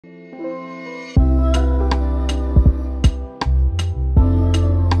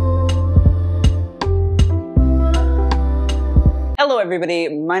everybody,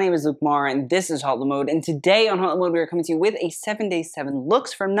 my name is Luke Marr and this is Hot Mode, and today on Hot Mode we are coming to you with a 7 day 7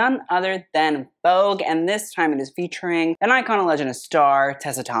 looks from none other than Vogue, and this time it is featuring an icon, a legend, a star,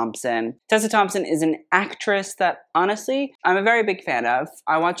 Tessa Thompson. Tessa Thompson is an actress that, honestly, I'm a very big fan of.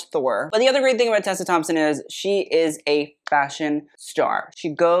 I watched Thor. But the other great thing about Tessa Thompson is she is a fashion star. She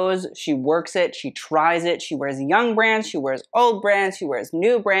goes, she works it, she tries it, she wears young brands, she wears old brands, she wears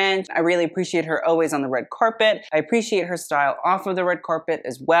new brands. I really appreciate her always on the red carpet. I appreciate her style off of the red carpet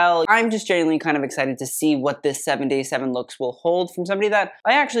as well. I'm just genuinely kind of excited to see what this 7 day 7 looks will hold from somebody that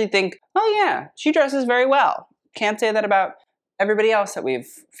I actually think, oh yeah, she dresses very well. Can't say that about everybody else that we've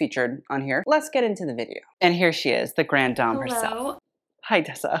featured on here. Let's get into the video. And here she is, the grand dame herself. Hi,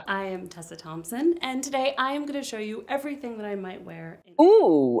 Tessa. I am Tessa Thompson, and today I am going to show you everything that I might wear.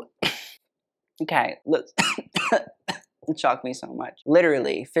 Ooh. Okay, let's... It shocked me so much.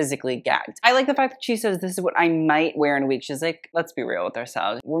 Literally, physically gagged. I like the fact that she says this is what I might wear in a week. She's like, let's be real with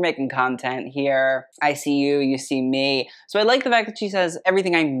ourselves. We're making content here. I see you, you see me. So I like the fact that she says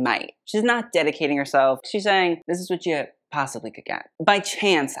everything I might. She's not dedicating herself. She's saying this is what you possibly could get. By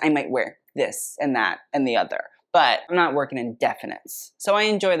chance, I might wear this and that and the other. But I'm not working in definites. So I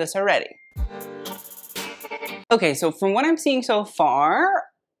enjoy this already. Okay, so from what I'm seeing so far,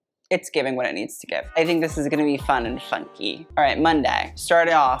 it's giving what it needs to give. I think this is gonna be fun and funky. All right, Monday, start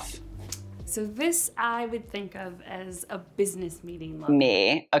it off. So this I would think of as a business meeting look.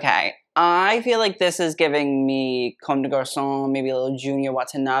 Me, okay. I feel like this is giving me Comme de Garcons, maybe a little Junior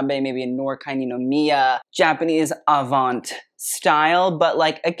Watanabe, maybe a Norkai Ninomiya, Japanese avant style, but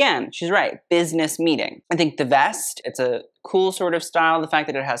like, again, she's right, business meeting. I think the vest, it's a cool sort of style. The fact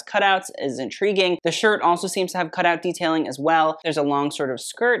that it has cutouts is intriguing. The shirt also seems to have cutout detailing as well. There's a long sort of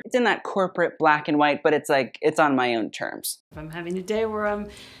skirt. It's in that corporate black and white, but it's like, it's on my own terms. If I'm having a day where I'm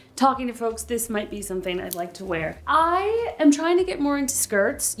talking to folks, this might be something I'd like to wear. I am trying to get more into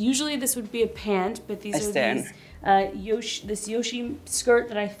skirts. Usually this would be a pant, but these are these this Yoshi skirt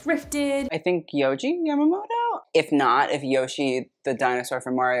that I thrifted. I think Yoji Yamamoto? If not, if Yoshi, the dinosaur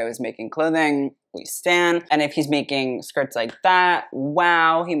from Mario, is making clothing, we stan. And if he's making skirts like that,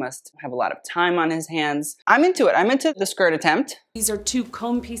 wow, he must have a lot of time on his hands. I'm into it. I'm into the skirt attempt. These are two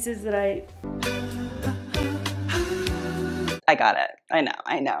comb pieces that I got it.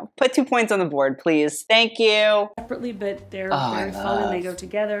 I know. Put 2 points on the board, please. Thank you. Separately, but they're very fun and they go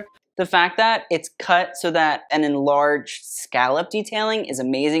together. The fact that it's cut so that an enlarged scallop detailing is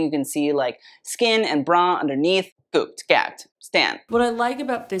amazing. You can see like skin and bra underneath. Booped, gagged, stan. What I like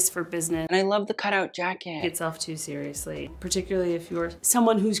about this for business, and I love the cutout jacket. Itself too seriously, particularly if you're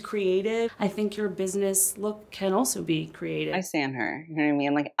someone who's creative. I think your business look can also be creative. I stan her, you know what I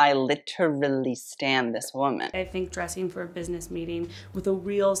mean? Like, I literally stan this woman. I think dressing for a business meeting with a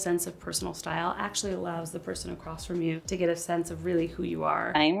real sense of personal style actually allows the person across from you to get a sense of really who you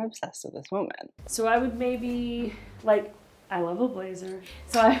are. I am obsessed with this woman. So I would maybe, like, I love a blazer.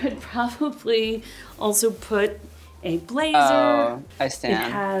 So I would probably also put a blazer. Oh, I stand.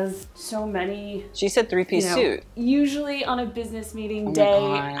 It has so many. She said three-piece suit. Usually on a business meeting day,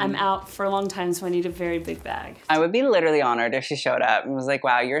 I'm out for a long time, so I need a very big bag. I would be literally honored if she showed up and was like,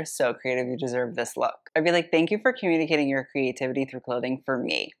 wow, you're so creative, you deserve this look. I'd be like, thank you for communicating your creativity through clothing for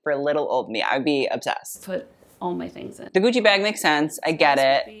me, for little old me. I'd be obsessed. Put all my things in. The Gucci bag makes sense, I get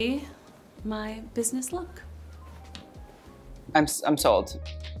it. This would be my business look. I'm sold.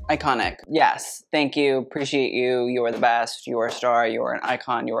 Iconic. Yes. Thank you. Appreciate you. You are the best. You are a star. You are an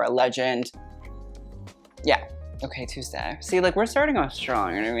icon. You are a legend. Yeah. Okay, Tuesday. See, like, we're starting off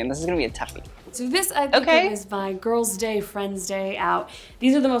strong, you know what I mean? This is gonna be a toughie. So this, I think, is my girls' day, friends' day out.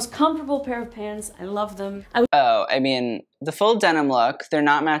 These are the most comfortable pair of pants. I love them. I mean, the full denim look, they're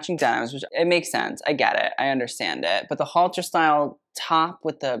not matching denims, which it makes sense. I get it. I understand it. But the halter style top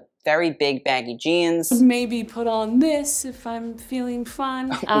with the very big baggy jeans. Maybe put on this if I'm feeling fun.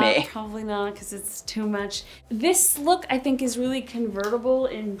 Me. Probably not because it's too much. This look I think is really convertible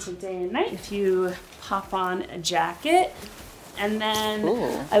into day and night. If you pop on a jacket and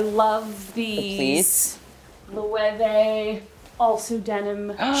then I love these Loewe also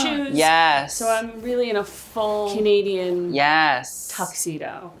denim shoes. Yes. So I'm really in a full Canadian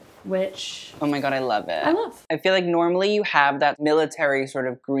tuxedo. Which, oh my god, I love it. I love. I feel like normally you have that military sort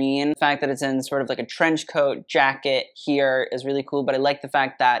of green. The fact that it's in sort of like a trench coat jacket here is really cool, but I like the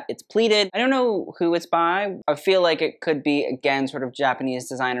fact that it's pleated. I don't know who it's by. I feel like it could be, again, sort of Japanese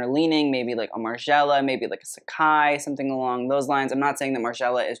designer leaning, maybe like a Margiela, maybe like a Sakai, something along those lines. I'm not saying that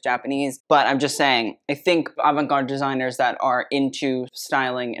Margiela is Japanese, but I'm just saying, I think avant-garde designers that are into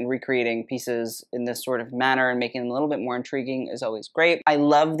styling and recreating pieces in this sort of manner and making them a little bit more intriguing is always great. I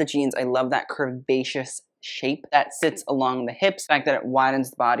love the jeans. I love that curvaceous shape that sits along the hips. The fact that it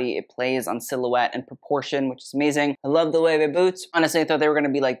widens the body, it plays on silhouette and proportion, which is amazing. I love the way the boots. Honestly, I thought they were going to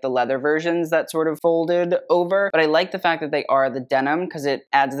be like the leather versions that sort of folded over, but I like the fact that they are the denim because it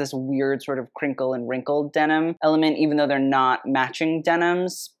adds this weird sort of crinkle and wrinkled denim element, even though they're not matching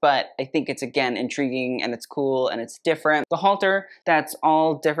denims. But I think it's, again, intriguing and it's cool and it's different. The halter, that's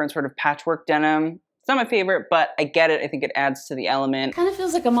all different sort of patchwork denim. It's not my favorite, but I get it. I think it adds to the element. It kind of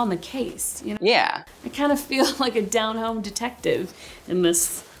feels like I'm on the case, you know? Yeah. I kind of feel like a down-home detective in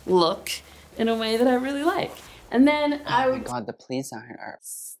this look in a way that I really like. And then oh my god, the pleats on her are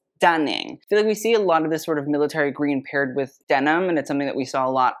stunning. I feel like we see a lot of this sort of military green paired with denim, and it's something that we saw a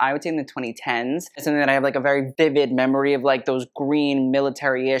lot, I would say, in the 2010s. It's something that I have like a very vivid memory of, like those green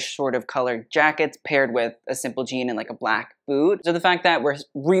military-ish sort of colored jackets paired with a simple jean and like a black boot. So the fact that we're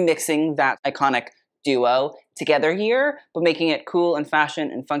remixing that iconic duo together here, but making it cool and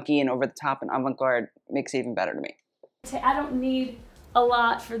fashion and funky and over the top and avant-garde makes it even better to me. I don't need a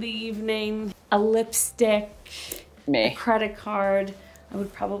lot for the evening. A lipstick, a credit card. I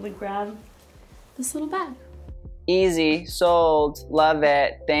would probably grab this little bag. Easy, sold, love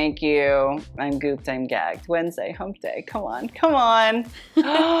it, thank you. I'm gooped, I'm gagged. Wednesday, hump day, come on, come on.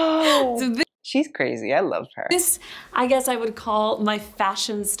 So she's crazy, I love her. This, I guess I would call my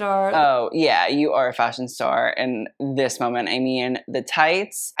fashion star. Oh yeah, you are a fashion star in this moment. I mean, the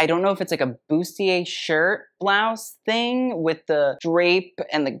tights, I don't know if it's like a bustier shirt blouse thing with the drape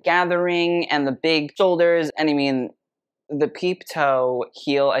and the gathering and the big shoulders. And I mean, the peep toe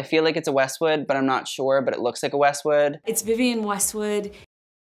heel, I feel like it's a Westwood, but I'm not sure, but it looks like a Westwood. It's Vivienne Westwood.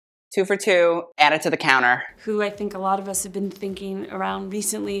 2 for 2, add it to the counter. Who I think a lot of us have been thinking around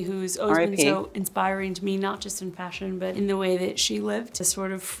recently, who's always been so inspiring to me, not just in fashion, but in the way that she lived. The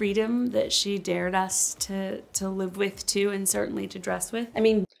sort of freedom that she dared us to live with too, and certainly to dress with. I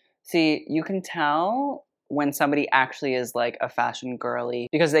mean, see, you can tell when somebody actually is like a fashion girly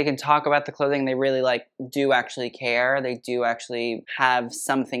because they can talk about the clothing, they really like do actually care. They do actually have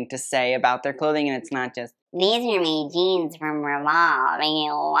something to say about their clothing, and it's not just, these are my jeans from Revolve, and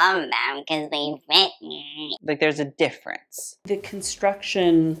I love them because they fit me. Like, there's a difference. The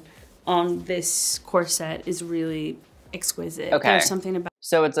construction on this corset is really exquisite. Okay. There's something about.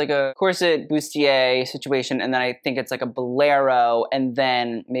 So it's like a corset bustier situation, and then I think it's like a bolero, and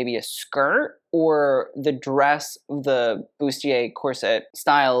then maybe a skirt, or the dress, the bustier corset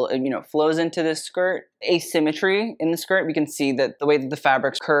style, you know, flows into this skirt. Asymmetry in the skirt, we can see that the way that the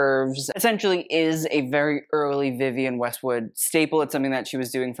fabric curves essentially is a very early Vivienne Westwood staple. It's something that she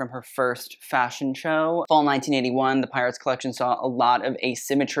was doing from her first fashion show. Fall 1981, the Pirates collection saw a lot of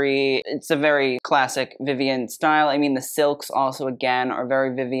asymmetry. It's a very classic Vivienne style. I mean, the silks also, again, are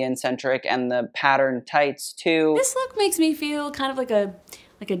very Vivienne-centric, and the pattern tights, too. This look makes me feel kind of like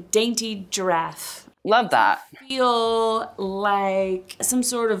a dainty giraffe. Love that. Feel like some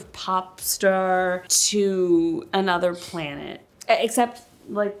sort of pop star to another planet. Except,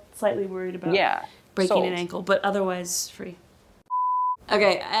 like, slightly worried about breaking an ankle, but otherwise free.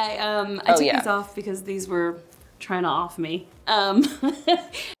 Okay, I took these off because these were trying to off me. Oh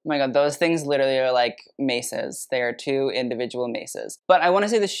my god, those things literally are like maces. They are 2 individual maces. But I want to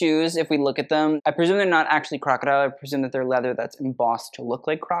say the shoes, if we look at them, I presume they're not actually crocodile. I presume that they're leather that's embossed to look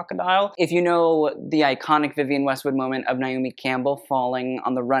like crocodile. If you know the iconic Vivienne Westwood moment of Naomi Campbell falling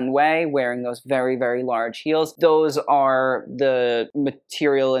on the runway wearing those very, very large heels, those are the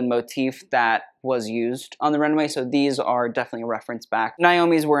material and motif that was used on the runway, so these are definitely a reference back.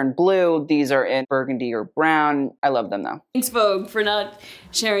 Naomi's were in blue, these are in burgundy or brown. I love them though. Thanks, Vogue, for not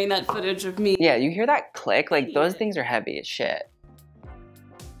sharing that footage of me. Yeah, you hear that click? Like, those things are heavy as shit.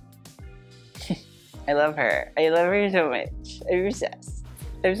 I love her. I love her so much. I'm obsessed.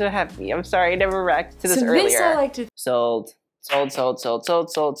 I'm so happy. I'm sorry I never reacted to this earlier. This I like to sold. Sold, sold, sold,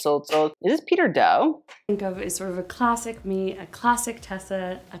 sold, sold, sold, sold. Is this Peter Doe? Think of as sort of a classic me, a classic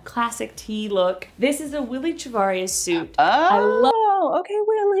Tessa, a classic tea look. This is a Willy Chavaria suit. Oh, okay,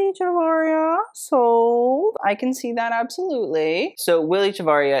 Willy Chavaria. Sold. I can see that absolutely. So Willy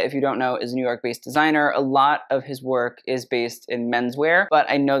Chavaria, if you don't know, is a New York-based designer. A lot of his work is based in menswear, but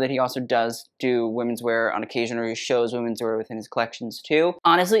I know that he also does do women's wear on occasion, or he shows women's wear within his collections too.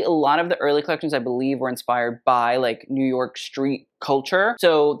 Honestly, a lot of the early collections, I believe, were inspired by like New York street culture.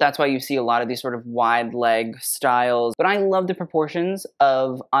 So that's why you see a lot of these sort of wide leg styles. But I love the proportions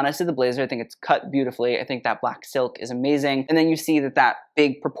of, honestly, the blazer. I think it's cut beautifully. I think that black silk is amazing. And then you see that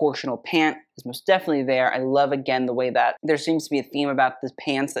big proportional pant is most definitely there. I love, again, the way that there seems to be a theme about the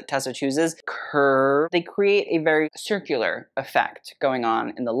pants that Tessa chooses. Curve. They create a very circular effect going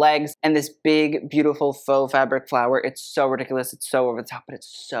on in the legs. And this big, beautiful faux fabric flower. It's so ridiculous. It's so over the top, but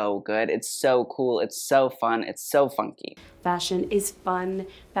it's so good. It's so cool. It's so fun. It's so funky. Fashion is fun.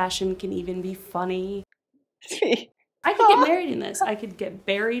 Fashion can even be funny. I could get married in this. I could get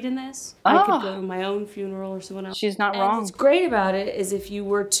buried in this. I could go to my own funeral or someone else. She's not wrong. What's great about it is if you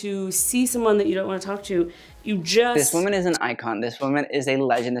were to see someone that you don't want to talk to, you just... This woman is an icon. This woman is a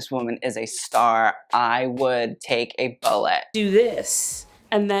legend. This woman is a star. I would take a bullet. Do this,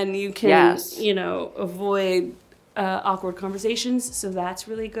 and then you can, you know, avoid awkward conversations, so that's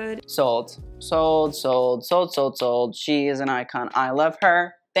really good. Sold. Sold, sold, sold, sold, sold. She is an icon. I love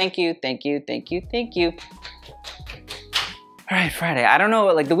her. Thank you, thank you, thank you, thank you. All right, Friday. I don't know,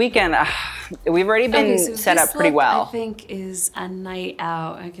 like the weekend, we've already been set up pretty well. I think is a night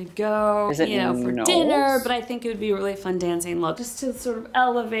out. I could go, you know, for dinner, but I think it would be a really fun dancing look, just to sort of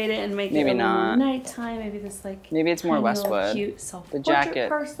elevate it and make it a little nighttime. Maybe this like maybe it's more Westwood. Cute self-portrait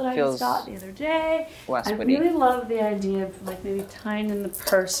purse that I just got the other day. Westwoody. I really love the idea of like maybe tying in the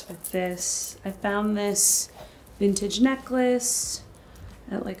purse with this. I found this vintage necklace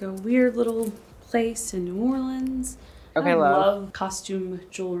at like a weird little place in New Orleans. Okay, I love costume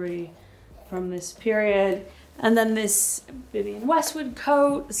jewelry from this period. And then this Vivienne Westwood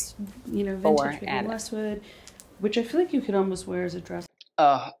coat, this, you know, vintage Vivienne Westwood, which I feel like you could almost wear as a dress.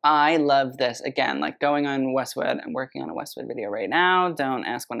 Oh, I love this. Again, like going on Westwood. I'm working on a Westwood video right now. Don't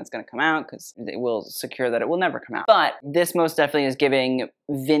ask when it's going to come out because it will secure that it will never come out. But this most definitely is giving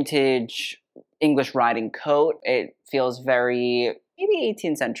vintage English riding coat. It feels very... maybe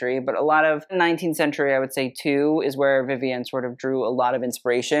 18th century, but a lot of 19th century, I would say too, is where Vivienne sort of drew a lot of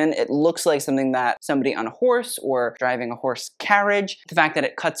inspiration. It looks like something that somebody on a horse or driving a horse carriage. The fact that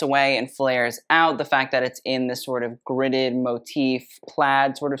it cuts away and flares out, the fact that it's in this sort of gridded motif,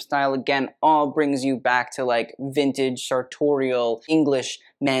 plaid sort of style, again, all brings you back to like vintage sartorial English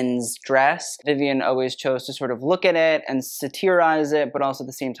men's dress. Vivienne always chose to sort of look at it and satirize it, but also at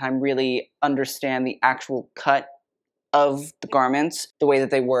the same time really understand the actual cut of the garments, the way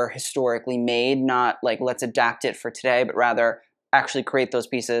that they were historically made, not like let's adapt it for today, but rather actually create those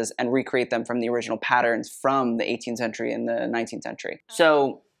pieces and recreate them from the original patterns from the 18th century and the 19th century.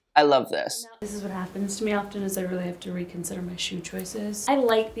 So I love this. This is what happens to me often is I really have to reconsider my shoe choices. I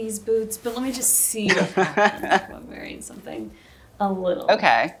like these boots, but let me just see what happens if I'm wearing something a little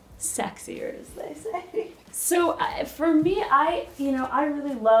sexier, as they say. So for me, I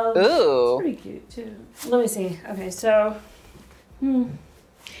really love. Ooh. It's pretty cute too. Let me see. Okay, so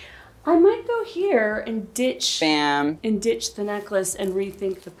I might go here and ditch the necklace and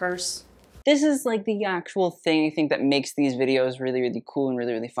rethink the purse. This is like the actual thing I think that makes these videos really, really cool and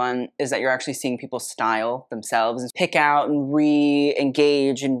really, really fun is that you're actually seeing people style themselves and pick out and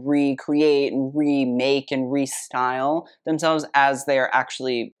re-engage and recreate and remake and restyle themselves as they're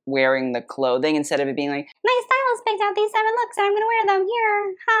actually wearing the clothing instead of it being like, my stylist picked out these 7 looks and I'm gonna wear them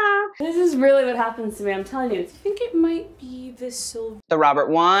here, ha. This is really what happens to me, I'm telling you. I think it might be this silver. The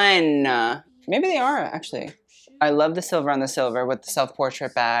Robert one. Maybe they are actually. I love the silver on the silver with the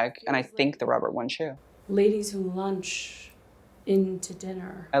self-portrait bag, and I think the Robert one shoe. Ladies who lunch into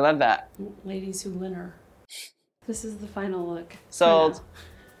dinner. I love that. Ladies who linner. This is the final look. Sold.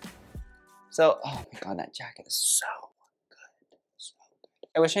 So, oh my god, that jacket is so good. So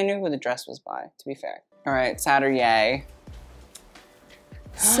good. I wish I knew who the dress was by, to be fair. All right, Saturday.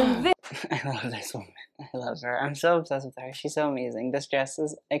 So this. I love this woman. I love her. I'm so obsessed with her. She's so amazing. This dress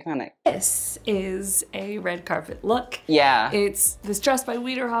is iconic. This is a red carpet look. Yeah. It's this dress by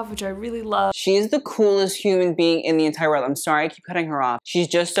Weiderhoeft, which I really love. She's the coolest human being in the entire world. I'm sorry I keep cutting her off. She's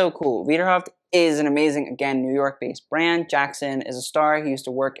just so cool. Weiderhoeft is an amazing, again, New York-based brand. Jackson is a star. He used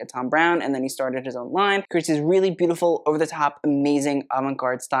to work at Thom Browne, and then he started his own line. He creates these really beautiful, over-the-top, amazing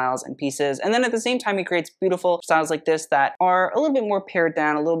avant-garde styles and pieces. And then at the same time, he creates beautiful styles like this that are a little bit more pared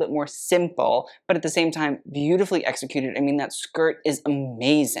down, a little bit more simple, but at the same time, beautifully executed. I mean, that skirt is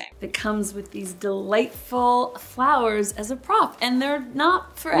amazing. It comes with these delightful flowers as a prop, and they're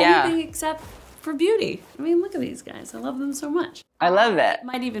not for anything except for beauty. I mean, look at these guys. I love them so much. I love it. I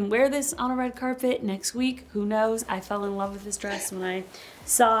might even wear this on a red carpet next week. Who knows? I fell in love with this dress when I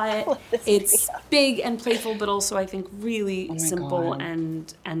saw it. It's big and playful, but also I think really simple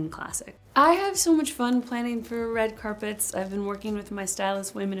and classic. I have so much fun planning for red carpets. I've been working with my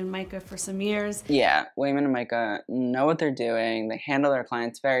stylist, Wayman and Micah, for some years. Yeah, Wayman and Micah know what they're doing. They handle their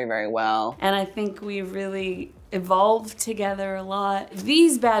clients very, very well. And I think we've really evolved together a lot.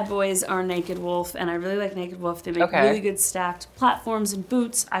 These bad boys are Naked Wolf, and I really like Naked Wolf. They make really good stacked plaid platforms and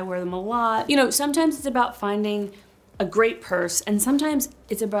boots. I wear them a lot. You know, sometimes it's about finding a great purse, and sometimes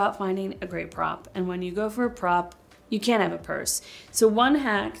it's about finding a great prop. And when you go for a prop, you can't have a purse. So one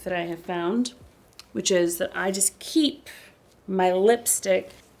hack that I have found, which is that I just keep my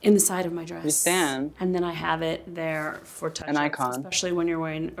lipstick in the side of my dress. You stand. And then I have it there for touch-ups. An icon. Especially when you're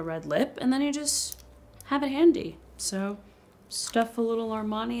wearing a red lip, and then you just have it handy. So stuff a little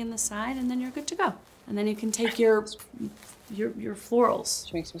Armani in the side, and then you're good to go. And then you can take your florals.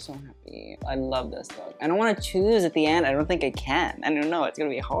 Which makes me so happy. I love this look. I don't want to choose at the end. I don't think I can. I don't know. It's going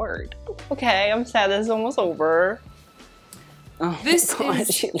to be hard. Okay, I'm sad this is almost over. Oh this my God,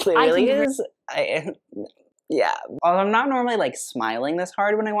 is, she literally is. Yeah. Although I'm not normally like smiling this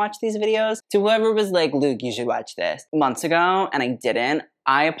hard when I watch these videos. To whoever was like, Luke, you should watch this months ago, and I didn't,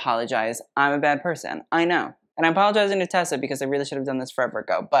 I apologize. I'm a bad person. I know. And I'm apologizing to Tessa because I really should have done this forever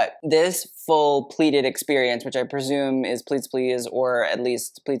ago. But this full pleated experience, which I presume is Pleats Please, or at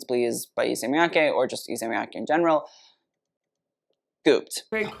least Pleats Please by Issey Miyake, or just Issey Miyake in general, gooped.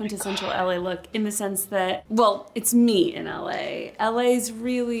 Very quintessential LA look in the sense that, well, it's me in LA. LA's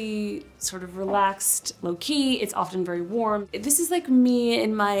really sort of relaxed, low-key. It's often very warm. This is like me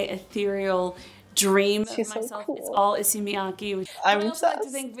in my ethereal dream of myself. So cool. It's all Issey Miyake. I'm I also like to obsessed.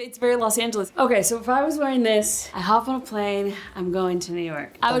 think it's very Los Angeles. Okay, so if I was wearing this, I hop on a plane, I'm going to New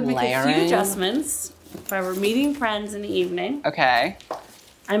York. I would make a few adjustments. If I were meeting friends in the evening, Okay.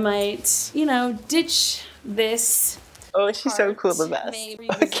 I might, you know, ditch this. Oh, she's so cool, the best.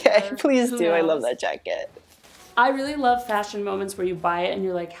 Okay, please do. I love that jacket. I really love fashion moments where you buy it and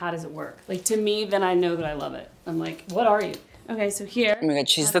you're like, how does it work? Like, to me, then I know that I love it. I'm like, what are you? Okay, so here. Oh my God,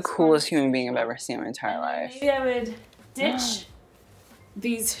 she's the coolest human being I've ever seen in my entire life. Maybe I would ditch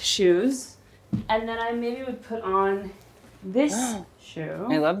these shoes, and then I maybe would put on this shoe.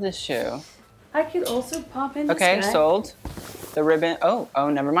 I love this shoe. I could also pop in this Okay, guy. sold. The ribbon. Oh,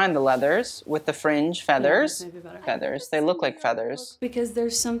 never mind. The leathers with the fringe feathers. Maybe better. Feathers. They look like feathers. Because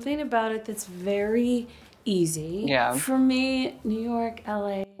there's something about it that's very easy. Yeah. For me, New York,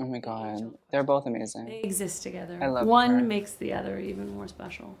 LA. Oh my God, they're both amazing. They exist together. I love One her. makes the other even more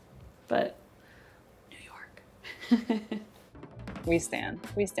special. But New York. We stand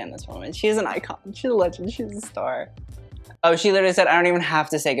this woman. She's an icon. She's a legend. She's a star. Oh, she literally said, I don't even have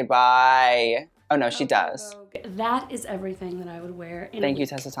to say goodbye. Oh no, she does. That is everything that I would wear. Thank you,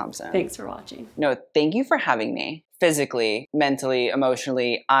 Tessa Thompson. Thanks for watching. No, thank you for having me. Physically, mentally,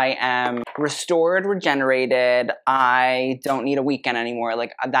 emotionally, I am restored, regenerated. I don't need a weekend anymore.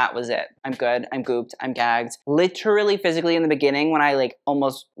 Like, that was it. I'm good. I'm gooped. I'm gagged. Literally, physically, in the beginning, when I like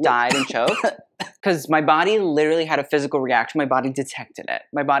almost died and choked, because my body literally had a physical reaction. My body detected it.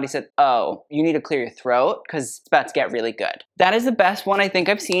 My body said, oh, you need to clear your throat because it's about to get really good. That is the best one I think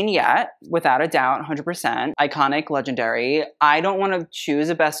I've seen yet, without a doubt, 100%. Iconic, legendary. I don't want to choose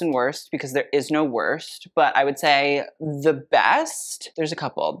a best and worst because there is no worst, but I would say the best, there's a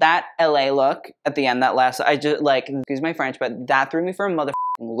couple. That LA look at the end, that last, I just like, excuse my French, but that threw me for a motherfucking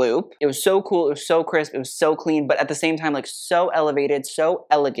loop. It was so cool, it was so crisp, it was so clean, but at the same time, like so elevated, so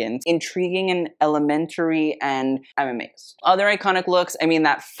elegant, intriguing and elementary, and I'm amazed. Other iconic looks, I mean,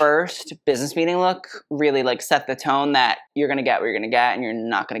 that first business meeting look really like set the tone that you're gonna get what you're gonna get and you're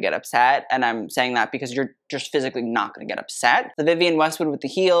not gonna get upset. And I'm saying that because you're just physically not gonna get upset. The Vivienne Westwood with the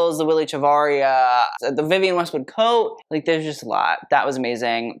heels, the Willy Chavaria, the Vivienne Westwood coat, like there's just a lot. That was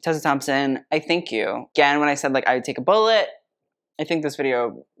amazing. Tessa Thompson, I thank you. Again, when I said like I would take a bullet, I think this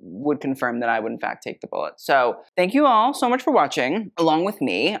video would confirm that I would in fact take the bullet. So thank you all so much for watching along with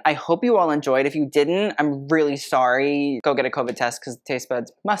me. I hope you all enjoyed. If you didn't, I'm really sorry. Go get a COVID test because the taste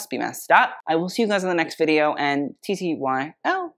buds must be messed up. I will see you guys in the next video, and TTYL.